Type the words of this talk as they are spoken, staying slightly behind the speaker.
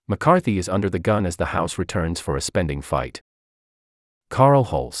McCarthy is under the gun as the House returns for a spending fight. Carl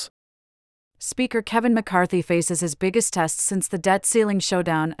Hulse. Speaker Kevin McCarthy faces his biggest test since the debt ceiling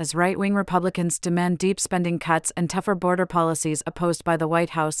showdown as right-wing Republicans demand deep spending cuts and tougher border policies opposed by the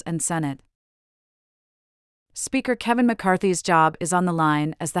White House and Senate. Speaker Kevin McCarthy's job is on the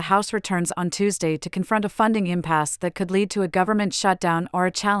line as the House returns on Tuesday to confront a funding impasse that could lead to a government shutdown or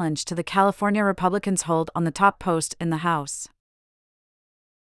a challenge to the California Republicans' hold on the top post in the House.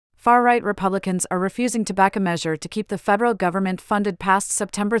 Far-right Republicans are refusing to back a measure to keep the federal government funded past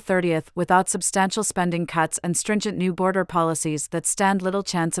September 30th without substantial spending cuts and stringent new border policies that stand little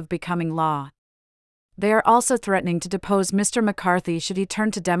chance of becoming law. They are also threatening to depose Mr. McCarthy should he turn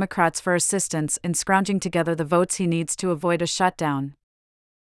to Democrats for assistance in scrounging together the votes he needs to avoid a shutdown.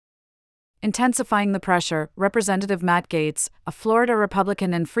 Intensifying the pressure, Representative Matt Gaetz, a Florida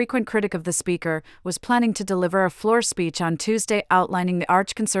Republican and frequent critic of the Speaker, was planning to deliver a floor speech on Tuesday outlining the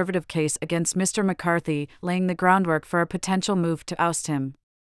arch-conservative case against Mr. McCarthy, laying the groundwork for a potential move to oust him.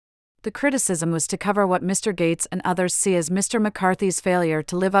 The criticism was to cover what Mr. Gaetz and others see as Mr. McCarthy's failure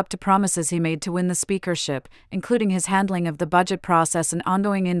to live up to promises he made to win the speakership, including his handling of the budget process and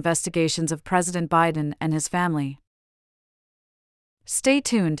ongoing investigations of President Biden and his family. "Stay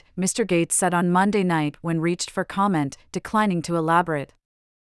tuned," Mr. Gaetz said on Monday night when reached for comment, declining to elaborate.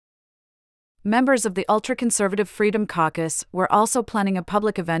 Members of the ultra-conservative Freedom Caucus were also planning a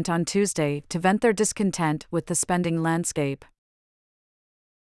public event on Tuesday to vent their discontent with the spending landscape.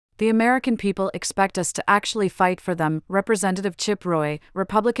 "The American people expect us to actually fight for them," Representative Chip Roy,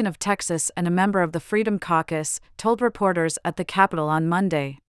 Republican of Texas and a member of the Freedom Caucus, told reporters at the Capitol on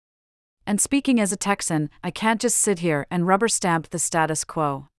Monday. "And speaking as a Texan, I can't just sit here and rubber stamp the status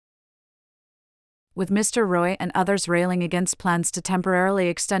quo." With Mr. Roy and others railing against plans to temporarily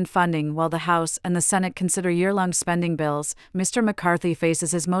extend funding while the House and the Senate consider year-long spending bills, Mr. McCarthy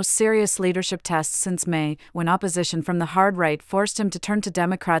faces his most serious leadership test since May, when opposition from the hard right forced him to turn to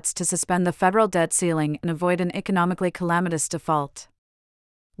Democrats to suspend the federal debt ceiling and avoid an economically calamitous default.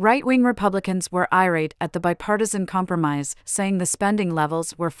 Right-wing Republicans were irate at the bipartisan compromise, saying the spending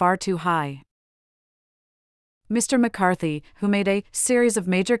levels were far too high. Mr. McCarthy, who made a series of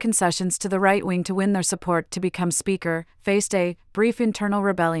major concessions to the right wing to win their support to become Speaker, faced a brief internal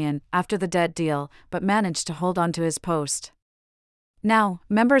rebellion after the debt deal, but managed to hold on to his post. Now,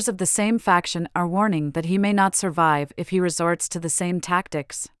 members of the same faction are warning that he may not survive if he resorts to the same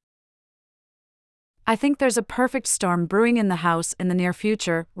tactics. "I think there's a perfect storm brewing in the House in the near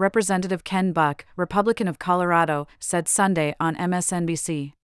future," Representative Ken Buck, Republican of Colorado, said Sunday on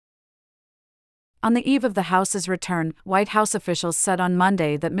MSNBC. On the eve of the House's return, White House officials said on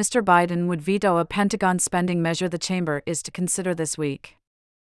Monday that Mr. Biden would veto a Pentagon spending measure the chamber is to consider this week.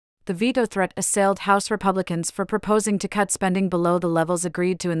 The veto threat assailed House Republicans for proposing to cut spending below the levels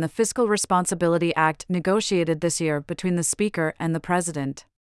agreed to in the Fiscal Responsibility Act negotiated this year between the Speaker and the President.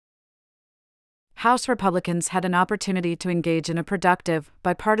 House Republicans had an opportunity to engage in a productive,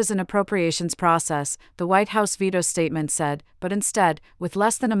 bipartisan appropriations process, the White House veto statement said, but instead, with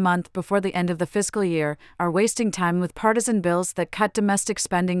less than a month before the end of the fiscal year, are wasting time with partisan bills that cut domestic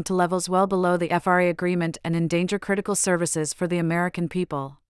spending to levels well below the FRA agreement and endanger critical services for the American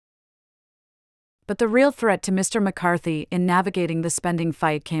people. But the real threat to Mr. McCarthy in navigating the spending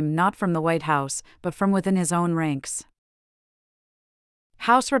fight came not from the White House, but from within his own ranks.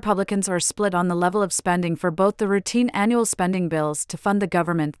 House Republicans are split on the level of spending for both the routine annual spending bills to fund the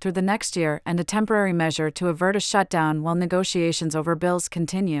government through the next year and a temporary measure to avert a shutdown while negotiations over bills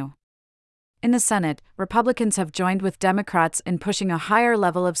continue. In the Senate, Republicans have joined with Democrats in pushing a higher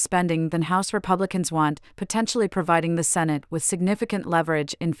level of spending than House Republicans want, potentially providing the Senate with significant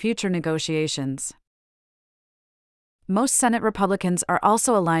leverage in future negotiations. Most Senate Republicans are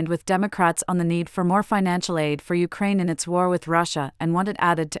also aligned with Democrats on the need for more financial aid for Ukraine in its war with Russia and want it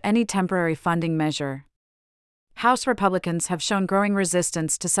added to any temporary funding measure. House Republicans have shown growing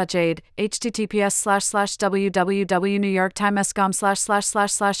resistance to such aid.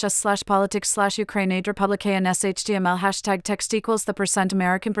 https://www.timescom//us/politics/Ukraine aid Republican #HTML #text equals the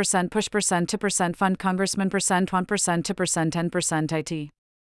 %American %push %2% fund Congressman %1% to %10% IT.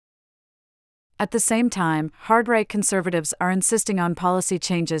 At the same time, hard-right conservatives are insisting on policy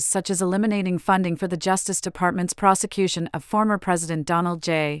changes such as eliminating funding for the Justice Department's prosecution of former President Donald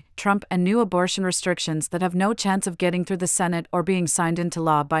J. Trump and new abortion restrictions that have no chance of getting through the Senate or being signed into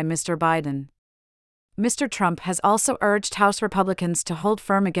law by Mr. Biden. Mr. Trump has also urged House Republicans to hold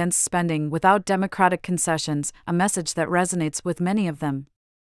firm against spending without Democratic concessions, a message that resonates with many of them.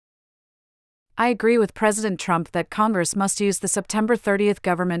 "I agree with President Trump that Congress must use the September 30th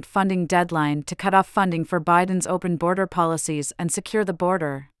government funding deadline to cut off funding for Biden's open border policies and secure the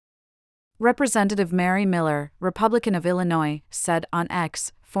border," Representative Mary Miller, Republican of Illinois, said on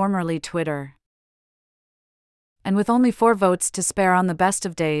X, formerly Twitter. And with only 4 votes to spare on the best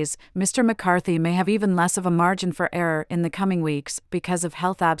of days, Mr. McCarthy may have even less of a margin for error in the coming weeks because of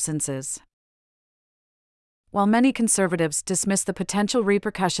health absences. While many conservatives dismiss the potential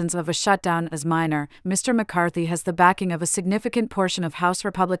repercussions of a shutdown as minor, Mr. McCarthy has the backing of a significant portion of House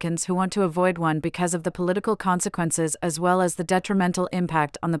Republicans who want to avoid one because of the political consequences as well as the detrimental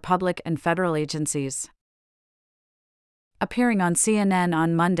impact on the public and federal agencies. Appearing on CNN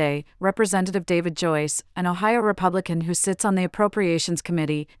on Monday, Representative David Joyce, an Ohio Republican who sits on the Appropriations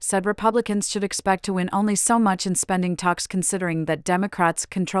Committee, said Republicans should expect to win only so much in spending talks considering that Democrats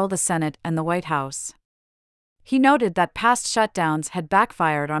control the Senate and the White House. He noted that past shutdowns had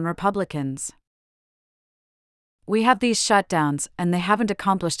backfired on Republicans. "We have these shutdowns, and they haven't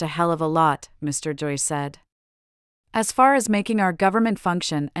accomplished a hell of a lot," Mr. Joyce said. "As far as making our government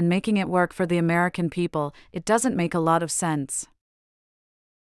function and making it work for the American people, it doesn't make a lot of sense."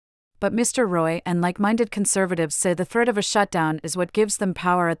 But Mr. Roy and like-minded conservatives say the threat of a shutdown is what gives them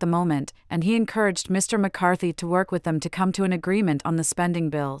power at the moment, and he encouraged Mr. McCarthy to work with them to come to an agreement on the spending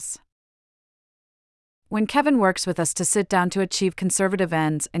bills. "When Kevin works with us to sit down to achieve conservative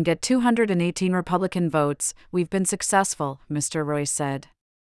ends and get 218 Republican votes, we've been successful," Mr. Roy said.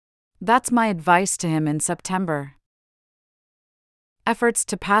 "That's my advice to him in September." Efforts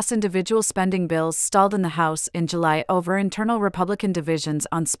to pass individual spending bills stalled in the House in July over internal Republican divisions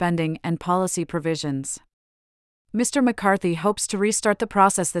on spending and policy provisions. Mr. McCarthy hopes to restart the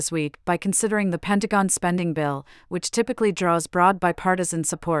process this week by considering the Pentagon spending bill, which typically draws broad bipartisan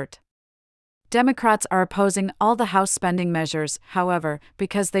support. Democrats are opposing all the House spending measures, however,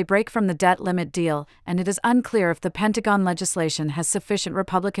 because they break from the debt limit deal, and it is unclear if the Pentagon legislation has sufficient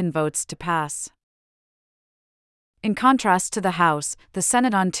Republican votes to pass. In contrast to the House, the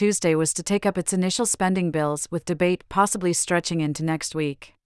Senate on Tuesday was to take up its initial spending bills, with debate possibly stretching into next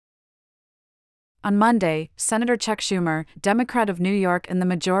week. On Monday, Senator Chuck Schumer, Democrat of New York and the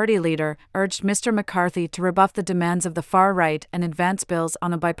Majority Leader, urged Mr. McCarthy to rebuff the demands of the far right and advance bills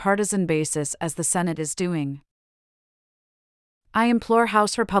on a bipartisan basis as the Senate is doing. "I implore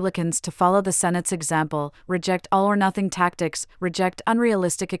House Republicans to follow the Senate's example, reject all-or-nothing tactics, reject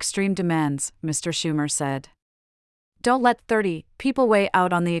unrealistic extreme demands," Mr. Schumer said. "Don't let 30 people way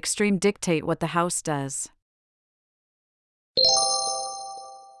out on the extreme dictate what the House does."